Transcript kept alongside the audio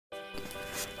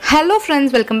Hello friends,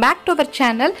 welcome back to our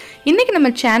channel. இன்னைக்கு நம்ம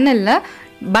சேனல்ல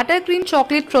Buttercream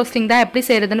Chocolate Frosting தான் எப்படி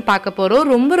செய்யறதுன்னு பார்க்க போறோம்.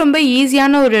 ரொம்ப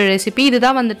ஈஸியான ஒரு ரெசிபி.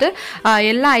 இதுதான் வந்துட்டு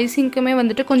எல்லா ஐசிங்க்குமே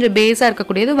வந்துட்டு கொஞ்சம் பேஸா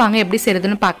இருக்கக்கூடியது. வாங்க எப்படி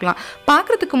செய்யறதுன்னு பார்க்கலாம்.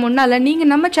 பார்க்கிறதுக்கு முன்னால நீங்க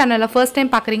நம்ம சேனலை ஃபர்ஸ்ட்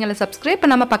டைம் பார்க்கறீங்கல சப்ஸ்கிரைப்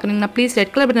பண்ணாம பார்க்கறீங்கன்னா ப்ளீஸ்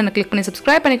ரெட் கலர் பட்டனை கிளிக் பண்ணி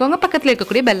சப்ஸ்கிரைப் பண்ணிக்கோங்க. பக்கத்துல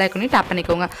இருக்கக்கூடிய பெல் ஐகானையும் டாப்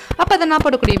பண்ணிக்கோங்க. அப்பதான் நான்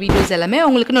போடக்கூடிய வீடியோஸ் எல்லாமே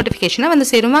உங்களுக்கு நோட்டிஃபிகேஷனா வந்து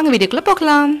சேரும். வாங்க வீடியோக்குள்ள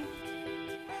போகலாம்.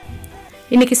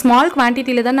 இன்னைக்கு ஸ்மால்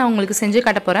குவான்டிட்டில தான் நான் உங்களுக்கு செஞ்சு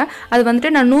காட்ட போறேன். அது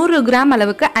வந்துட்டு நான் 100 கிராம்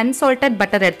அளவுக்கு அன்சால்ட்டட்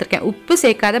பட்டர் எடுத்துர்க்கேன். உப்பு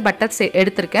சேர்க்காத பட்டர்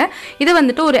எடுத்துர்க்கேன். இது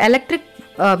வந்துட்டு ஒரு எலக்ட்ரிக்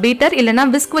பீட்டர் இல்லனா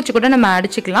விஸ்க் வச்சு கூட நம்ம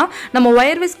அடிச்சுக்கலாம். நம்ம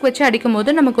வயர் விஸ்க் வச்சு அடிக்கும்போது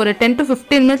நமக்கு ஒரு 10 to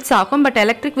 15 மினிட்ஸ் ஆகும். பட்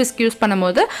எலக்ட்ரிக் விஸ்க் யூஸ்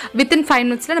பண்ணும்போது வித்தின் 5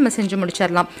 மினிட்ஸ்ல நம்ம செஞ்சு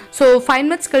முடிச்சிடலாம். ஸோ 5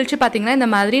 மினிட்ஸ் கழிச்சு பார்த்தீங்கன்னா இந்த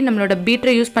மாதிரி நம்மளோட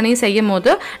பீட்டரை யூஸ் பண்ணி செய்யும்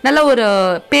போது நல்ல ஒரு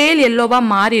பேல் எல்லோவாக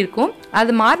மாறி இருக்கும்.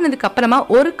 அது மாறினதுக்கு அப்புறமா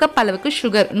 1 கப் அளவுக்கு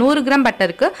சுகர், 100 கிராம்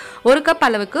பட்டருக்கு 1 கப்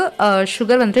அளவுக்கு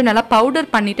சுகர் வந்துட்டு நல்லா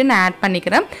பவுடர் பண்ணிட்டு நான் ஆட்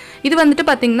பண்ணிக்கிறேன். இது வந்துட்டு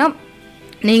பார்த்தீங்கன்னா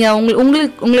நீங்கள்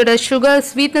உங்களோட சுகர்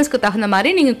ஸ்வீட்னஸ்க்கு தகுந்த மாதிரி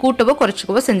நீங்கள் கூட்டவோ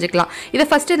குறைச்சிக்கவோ செஞ்சுக்கலாம். இதை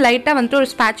ஃபஸ்ட்டு லைட்டாக வந்துட்டு ஒரு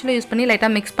ஸ்பேட்சுலா யூஸ் பண்ணி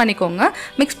லைட்டாக மிக்ஸ் பண்ணிக்கோங்க.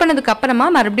 மிக்ஸ் பண்ணதுக்கப்புறமா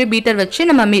மறுபடியும் பீட்டர் வச்சு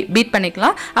நம்ம பீட்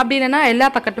பண்ணிக்கலாம். அப்படி இல்லைனா எல்லா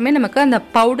பக்கத்துமே நமக்கு அந்த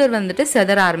பவுடர் வந்துட்டு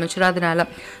செதற ஆரம்பிச்சிடும். அதனால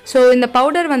ஸோ இந்த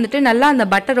பவுடர் வந்துட்டு நல்லா அந்த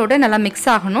பட்டரோட நல்லா மிக்ஸ்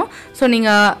ஆகணும். ஸோ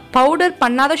நீங்கள் பவுடர்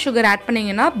பண்ணாத சுகர் ஆட்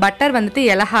பண்ணிங்கன்னா பட்டர் வந்துட்டு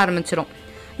இலக ஆரம்பிச்சிடும்.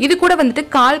 இது கூட வந்துட்டு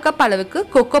 1/4 கப் அளவுக்கு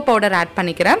கொக்கோ பவுடர் ஆட்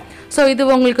பண்ணிக்கிறேன். ஸோ இது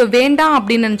உங்களுக்கு வேண்டாம்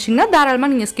அப்படின்னு நினச்சிங்கன்னா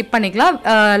தாராளமாக நீங்கள் ஸ்கிப் பண்ணிக்கலாம்.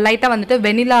 லைட்டாக வந்துட்டு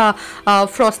வெனிலா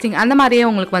ஃப்ராஸ்டிங் அந்த மாதிரியே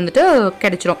உங்களுக்கு வந்துட்டு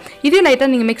கிடைச்சிரும். இதையும்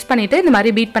லைட்டாக நீங்கள் மிக்ஸ் பண்ணிவிட்டு இந்த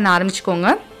மாதிரி பீட் பண்ண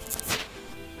ஆரம்பிச்சுக்கோங்க.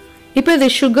 இப்போ இது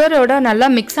சுகரோட நல்லா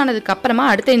மிக்ஸ் ஆனதுக்கு அப்புறமா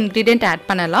அடுத்த இன்க்ரீடியன்ட் ஆட்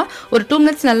பண்ணலாம். ஒரு 2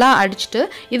 மினிட்ஸ் நல்லா அடிச்சுட்டு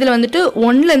இதில் வந்துட்டு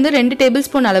 1லேருந்து 2 டேபிள்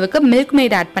ஸ்பூன் அளவுக்கு மில்க்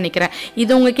மெய்ட் ஆட் பண்ணிக்கிறேன்.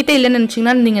 இது உங்ககிட்ட இல்லைன்னு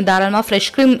நினச்சிங்கன்னா நீங்கள் தாராளமாக ஃப்ரெஷ்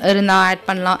க்ரீம் இருந்தால் ஆட்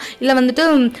பண்ணலாம். இல்லை வந்துட்டு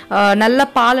நல்ல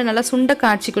பால் நல்லா சுண்ட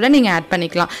காய்ச்சி கூட நீங்கள் ஆட்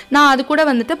பண்ணிக்கலாம். நான் அது கூட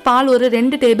வந்துட்டு பால் ஒரு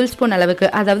 2 டேபிள் ஸ்பூன் அளவுக்கு,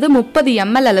 அதாவது 30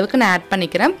 ml அளவுக்கு நான் ஆட்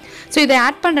பண்ணிக்கிறேன். ஸோ இதை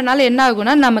ஆட் பண்ணுறதுனால என்ன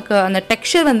ஆகும்னா நமக்கு அந்த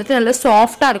டெக்ஸ்சர் வந்துட்டு நல்லா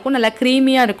சாஃப்டாக இருக்கும், நல்லா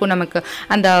க்ரீமியாக இருக்கும் நமக்கு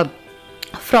அந்த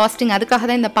ஃப்ராஸ்டிங். அதுக்காக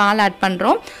தான் இந்த பால் ஆட்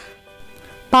பண்ணுறோம்.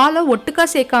 பாலை ஒட்டுக்கா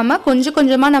சேர்க்காம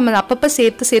கொஞ்சமாக நம்ம அப்பப்போ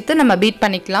சேர்த்து நம்ம பீட்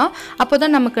பண்ணிக்கலாம். அப்போ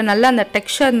தான் நமக்கு நல்ல அந்த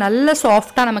டெக்ஸ்சர் நல்ல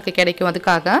சாஃப்டாக நமக்கு கிடைக்கும்.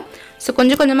 அதுக்காக ஸோ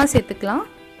கொஞ்சமாக சேர்த்துக்கலாம்.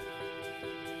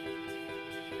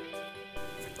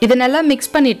 இது நல்லா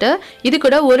மிக்ஸ் பண்ணிவிட்டு இது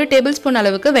கூட 1 டேபிள் ஸ்பூன்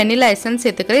அளவுக்கு வெனிலா எசன்ஸ்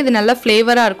சேர்த்துக்கிறேன். இது நல்லா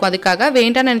ஃப்ளேவராக இருக்கும். அதுக்காக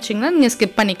வேண்டாம்னு நினச்சிங்கன்னா நீங்கள்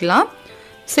ஸ்கிப் பண்ணிக்கலாம்.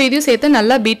 ஸோ இதையும் சேர்த்து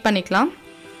நல்லா பீட் பண்ணிக்கலாம்.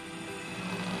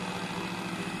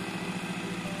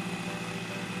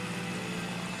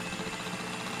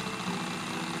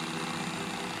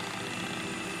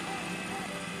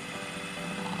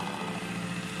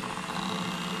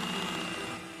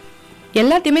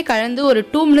 எல்லாத்தையுமே கலந்து ஒரு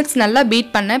 2 மினிட்ஸ் நல்லா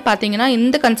பீட் பண்ணேன். பார்த்தீங்கன்னா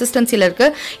இந்த கன்சிஸ்டன்சியில்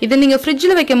இருக்குது. இது நீங்கள்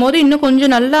ஃப்ரிட்ஜில் வைக்கும் போது இன்னும்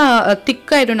கொஞ்சம் நல்லா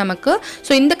திக்காயிடும் நமக்கு.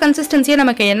 ஸோ இந்த கன்சிஸ்டன்சியே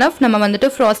நமக்கு எனஃப், நம்ம வந்துட்டு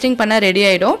ஃப்ராஸ்டிங் பண்ண ரெடி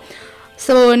ஆகிடும்.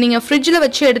 ஸோ நீங்கள் ஃப்ரிட்ஜில்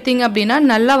வச்சு எடுத்தீங்க அப்படின்னா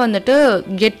நல்லா வந்துட்டு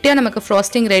கெட்டியாக நமக்கு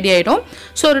ஃப்ராஸ்டிங் ரெடி ஆகிடும்.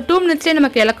 ஸோ ஒரு 2 மினிட்ஸ்லேயே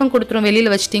நமக்கு இலக்கம் கொடுத்துரும்.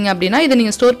 வெளியில் வச்சிட்டிங்க அப்படின்னா இதை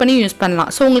நீங்கள் ஸ்டோர் பண்ணி யூஸ்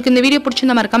பண்ணலாம். ஸோ உங்களுக்கு இந்த வீடியோ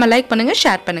பிடிச்சிருந்தா மறக்காமல் லைக் பண்ணுங்கள்,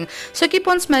 ஷேர் பண்ணுங்கள். So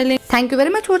keep on smiling. Thank you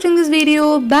very much வாட்சிங் திஸ் வீடியோ.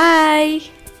 பாய்.